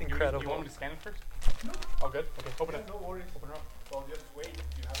 wait. yeah, You incredible. want me to scan it first? No. Oh, good. Okay, open it. No worries. Open it up. Well, just wait.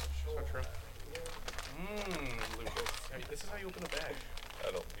 You have to show. So true. Lucas. Hey, this is how you open a bag.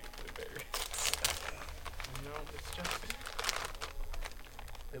 I don't think they're very. No, it's just.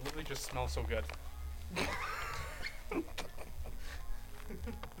 They literally just smell so good. They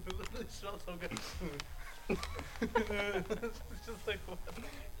literally smell so good. It's just like what?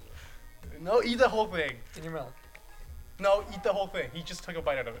 No, eat the whole thing. In your mouth. No, eat the whole thing. He just took a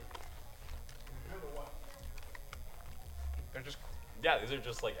bite out of it. They're just. Yeah, these are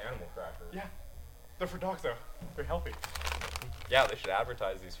just like animal crackers. Yeah. They're for dogs though. They're healthy. Yeah, they should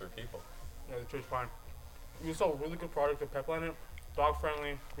advertise these for people. Yeah, they taste fine. We sell really good products at Pet Planet. Dog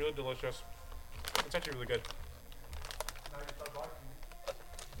friendly, really delicious. It's actually really good.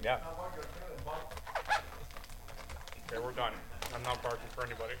 Yeah. Okay, we're done. I'm not barking for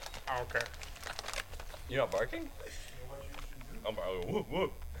anybody. I don't care. You're not barking? I'm barking. Whoop,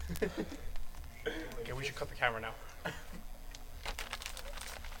 whoop. Okay, we should cut the camera now.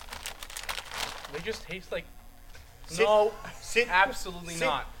 They just taste like. Sit. No, Sit. absolutely Sit.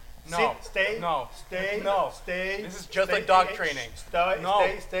 not. No, Sit. Stay. no, Stay. no. Stay. This is just stay, like dog stay, training. Stay. No.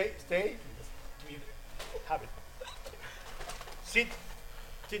 Stay. Have it. Sit.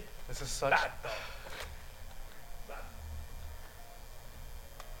 Sit. This is such. Bad dog.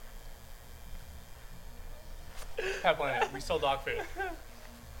 Pet Planet. We sell dog food.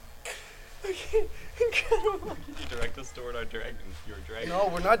 You direct us toward our dragon. Your dragon. No,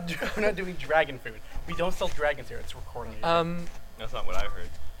 we're not. We're not doing dragon food. We don't sell dragons here. It's recording. That's not what I heard.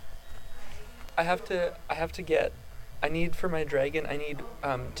 I have to get. I need for my dragon. I need.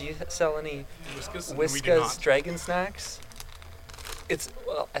 Do you sell any Whiskas. We do Whiskas not. dragon snacks? It's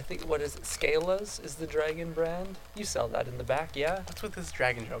I think what is it? Scala's is the dragon brand. You sell that in the back, yeah? What's with this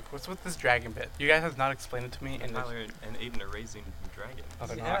dragon joke? What's with this dragon bit? You guys have not explained it to me. And Tyler and Aiden are raising dragons. no,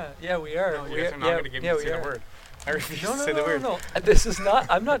 they're Yeah, not. yeah, we are. No, you we guys are, are not yeah, going to give me yeah, to we say the are. word. I refuse No, to no, say no, the no, word. no.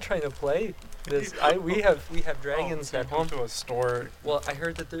 I'm not trying to play this. We have dragons so you at go home. to a store. Well, I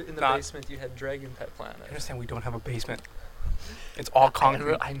heard that in the Not- basement you had Dragon Pet Planet. I understand we don't have a basement. It's all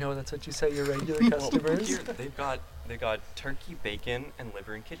concrete. I know that's what you say. Your regular Well, customers. here they've got turkey, bacon, and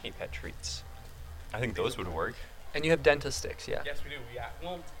liver and kidney pet treats. I think those would work. And you have dentist sticks, yeah. Yes, we do. Yeah.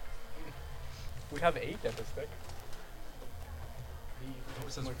 Well, we have 8 dentist stick.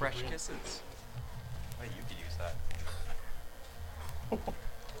 Those are fresh kisses. Wait, you could use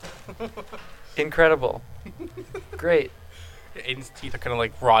that. Incredible. Great. Aiden's teeth are kind of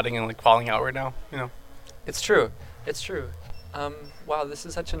like rotting and like falling out right now. You know. It's true. It's true. Wow, this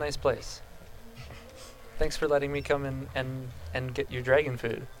is such a nice place. Thanks for letting me come in and get your dragon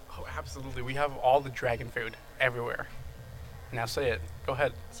food. Oh, absolutely. We have all the dragon food everywhere. Now say it. Go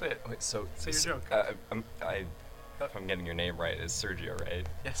ahead. Say it. Wait, so Say your joke. if I'm getting your name right, it's Sergio, right?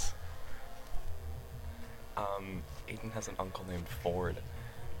 Yes. Aiden has an uncle named Ford.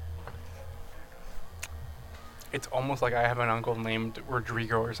 It's almost like I have an uncle named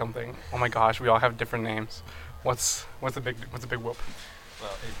Rodrigo or something. Oh my gosh, we all have different names. What's the big whoop?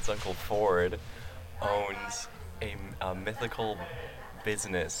 Well, Aiden's uncle Ford owns a mythical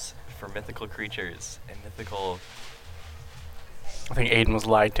business for mythical creatures and mythical. I think Aiden was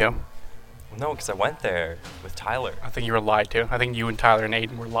lied to. No, because I went there with Tyler. I think you were lied to. I think you and Tyler and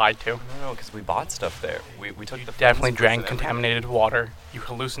Aiden were lied to. No, because we bought stuff there. We took You the definitely funds drank and everything. contaminated water. You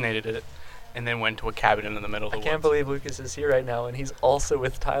hallucinated it, and then went to a cabin in the middle of the I can't woods. believe Lucas is here right now, and he's also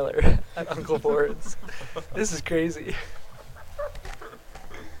with Tyler at Uncle Ford's. This is crazy.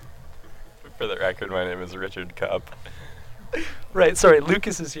 For the record, my name is Richard Cup. Right, sorry,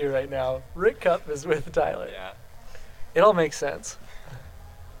 Lucas is here right now. Rick Cup is with Tyler. Yeah. It all makes sense.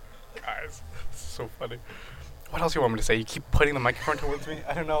 Guys, this is so funny. What else you want me to say? You keep putting the microphone towards me?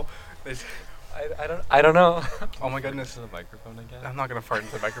 I don't know. I don't know. Oh my goodness. The microphone again. I'm not gonna fart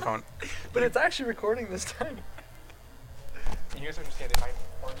into the microphone. But it's actually recording this time. You guys understand if I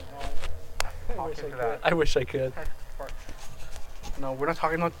fart I wish I into could. that. I wish I could. No, we're not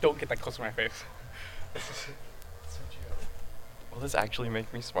talking about. Don't get that close to my face. Will this actually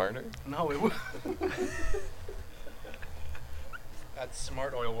make me smarter? No, it will. That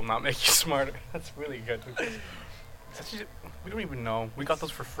smart oil will not make you smarter. That's really good. It's actually, we don't even know. We got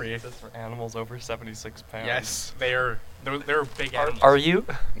those for free. Is this for animals over 76 pounds? Yes, they're big animals. Are you?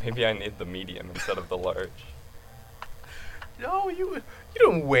 Maybe I need the medium instead of the large. No, you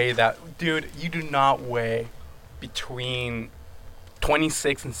don't weigh that, dude. You do not weigh between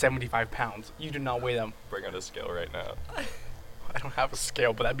 26 and 75 pounds. You do not weigh them. Bring out a scale right now. I don't have a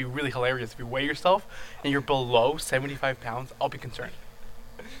scale, but that'd be really hilarious if you weigh yourself and you're below 75 pounds. I'll be concerned.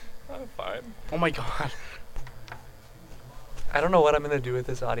 I'm fine. Oh my god. I don't know what I'm gonna do with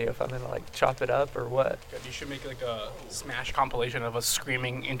this audio. If I'm gonna like chop it up or what. Good, you should make like a smash compilation of us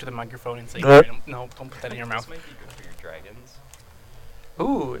screaming into the microphone and saying, Uh. no, don't put that in your This mouth. might be good for your dragons.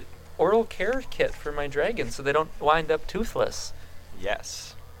 Ooh, oral care kit for my dragons so they don't wind up toothless.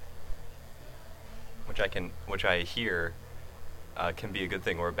 Yes. Which I hear can be a good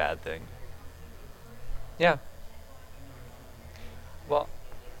thing or a bad thing. Yeah. Well,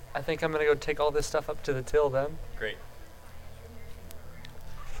 I think I'm gonna go take all this stuff up to the till then. Great.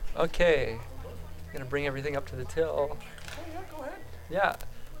 Okay. Gonna bring everything up to the till. Oh yeah, go ahead. Yeah.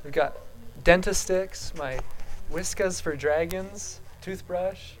 We've got Dentasticks, my Whiskas for dragons,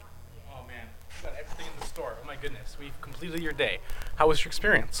 toothbrush. Oh man, you got everything in the store. Oh my goodness, we've completed your day. How was your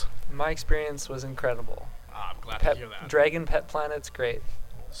experience? My experience was incredible. I'm glad Pet, to hear that. Dragon Pet Planet's great.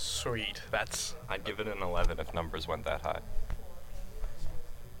 Sweet. That's I'd give it an 11 if numbers went that high.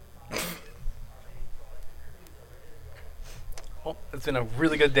 well, it's been a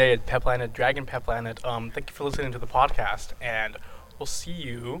really good day at Pet Planet, Dragon Pet Planet. Thank you for listening to the podcast, and we'll see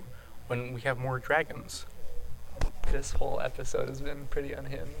you when we have more dragons. This whole episode has been pretty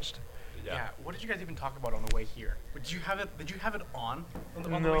unhinged. Yeah. What did you guys even talk about on the way here? Did you have it on the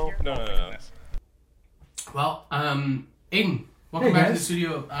way No. here? No, Oh, no, my no. goodness. Well, Aiden, welcome Hey, back to the guys.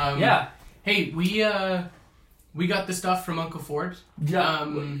 studio. Yeah. Hey, we got the stuff from Uncle Ford. Yeah.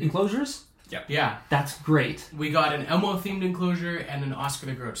 Enclosures? Yeah. That's great. We got an Elmo themed enclosure and an Oscar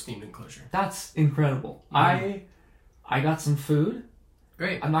the Grouch themed enclosure. That's incredible. I got some food.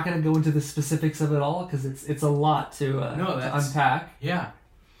 Great. I'm not going to go into the specifics of it all because it's a lot to unpack. Yeah.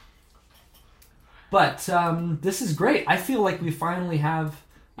 But this is great. I feel like we finally have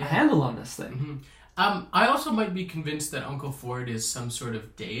a handle on this thing. I also might be convinced that Uncle Ford is some sort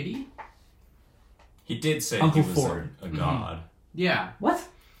of deity. He did say Uncle he was Ford. a god. Yeah. What?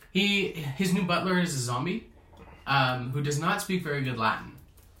 His new butler is a zombie who does not speak very good Latin.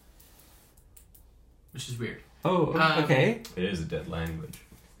 Which is weird. Oh, okay. It is a dead language.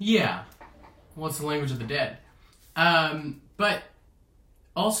 Yeah. Well, it's the language of the dead. But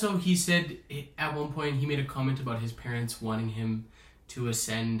also he said at one point he made a comment about his parents wanting him to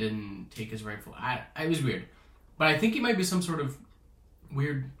ascend and take his rightful... It was weird. But I think he might be some sort of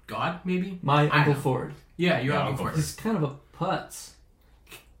weird god, maybe? My I Uncle don't know. Ford. Yeah, your Yeah, Uncle Uncle Ford. He's kind of a putz.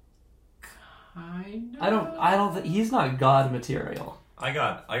 Kind of. I don't think he's not god material. I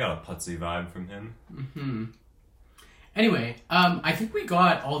got a putsy vibe from him. Anyway, I think we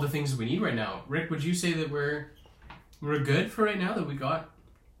got all the things we need right now. Rick, would you say that we're good for right now? That we got?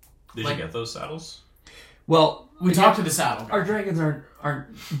 Did Like- you get those saddles? Well, We talked to the saddle guy. Our dragons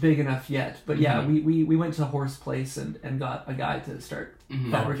aren't big enough yet, but yeah, we went to the horse place and got a guy to start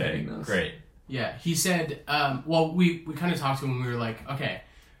fabricating those. Great. Yeah, he said, well, we kind of talked to him and we were like, okay,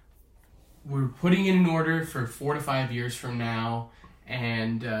 we're putting it in order for 4 to 5 years from now,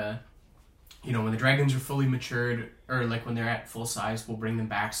 and, you know, when the dragons are fully matured, or, like, when they're at full size, we'll bring them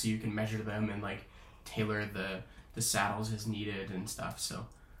back so you can measure them and, like, tailor the saddles as needed and stuff, so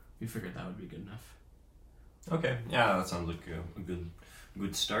we figured that would be good enough. Okay, yeah, that sounds like a good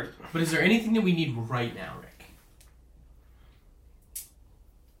start. But is there anything that we need right now, Rick?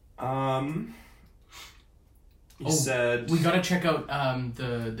 You said we gotta check out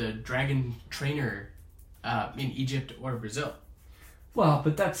the dragon trainer in Egypt or Brazil. Well,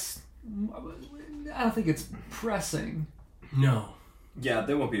 but that's... I don't think it's pressing. No. Yeah,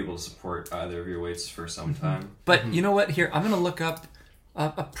 they won't be able to support either of your weights for some time. But you know what? Here, I'm going to look up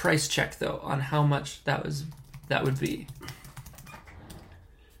a price check, though, on how much that would be.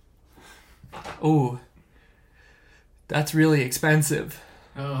 Oh, that's really expensive.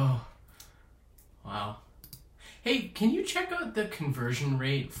 Oh. Wow. Hey, can you check out the conversion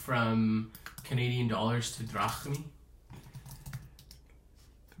rate from Canadian dollars to drachmi?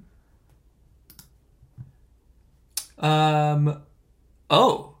 Oh.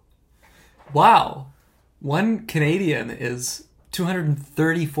 Wow. 1 Canadian is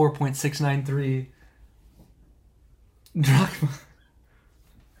 234.693 drachma.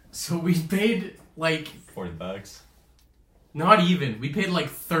 So we paid like $40. not even. We paid like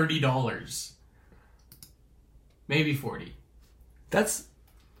 $30. Maybe 40. That's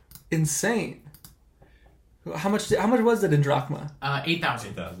insane. How much was it in drachma?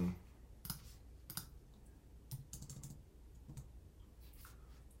 8,000. 8,000.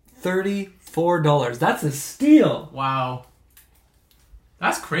 $34. That's a steal. Wow.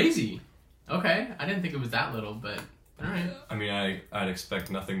 That's crazy. Okay, I didn't think it was that little, but alright. I mean, I'd expect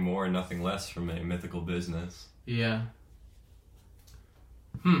nothing more and nothing less from a mythical business. Yeah.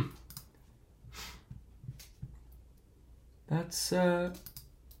 That's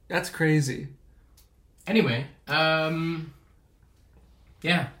crazy. Anyway, yeah.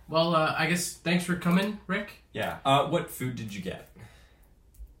 Well, I guess thanks for coming, Rick. Yeah. What food did you get?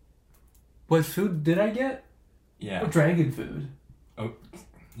 What food did I get? Yeah. Oh, dragon food. Oh,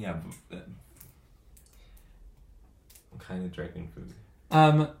 yeah. What kind of dragon food?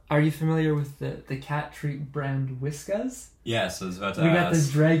 Are you familiar with the cat treat brand Whiskas? Yes, I was about to We ask. got this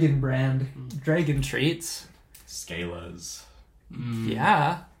dragon brand dragon treats. Scalas.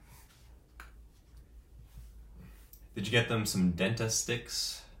 Yeah. Did you get them some Denta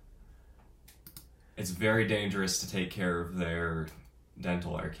sticks? It's very dangerous to take care of their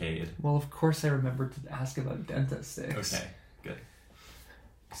dental arcade. Well, of course I remembered to ask about Denta sticks. Okay, good.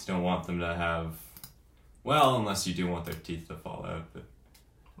 Just don't want them to have... Well, unless you do want their teeth to fall out, but...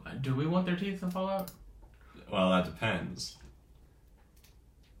 Do we want their teeth to fall out? Well, that depends.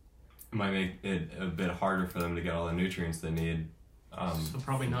 It might make it a bit harder for them to get all the nutrients they need. So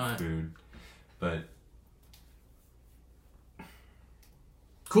probably from not. Food. But...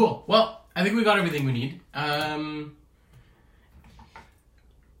 Cool. Well, I think we got everything we need.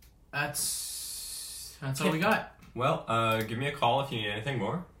 That's all we got. Well, give me a call if you need anything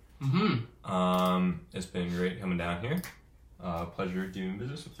more. It's been great coming down here. Pleasure doing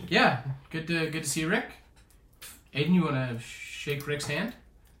business with you. Yeah. Good to see you, Rick. Aiden, you want to shake Rick's hand?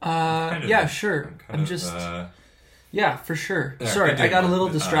 Kind of Yeah, sure. kind of, Yeah, for sure. Yeah, Sorry, good I got a doing little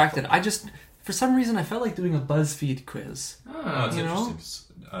one, distracted. For some reason, I felt like doing a BuzzFeed quiz. Oh, it's You know? interesting.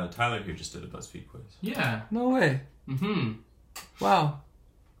 Tyler here just did a BuzzFeed quiz. Yeah. No way. Wow.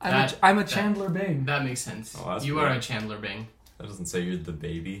 I'm That- a that- Chandler Bing. That makes sense. Oh, that's You weird. are a Chandler Bing. That doesn't say you're the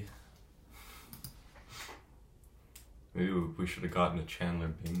baby. Maybe we should have gotten a Chandler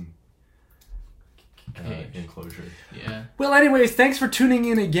Bing Cage. enclosure. Yeah. Well, anyways, thanks for tuning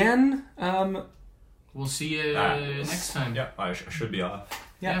in again. We'll see you next time. Yeah, I should be off.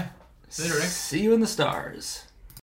 Yeah. Later, Rick. See you in the stars.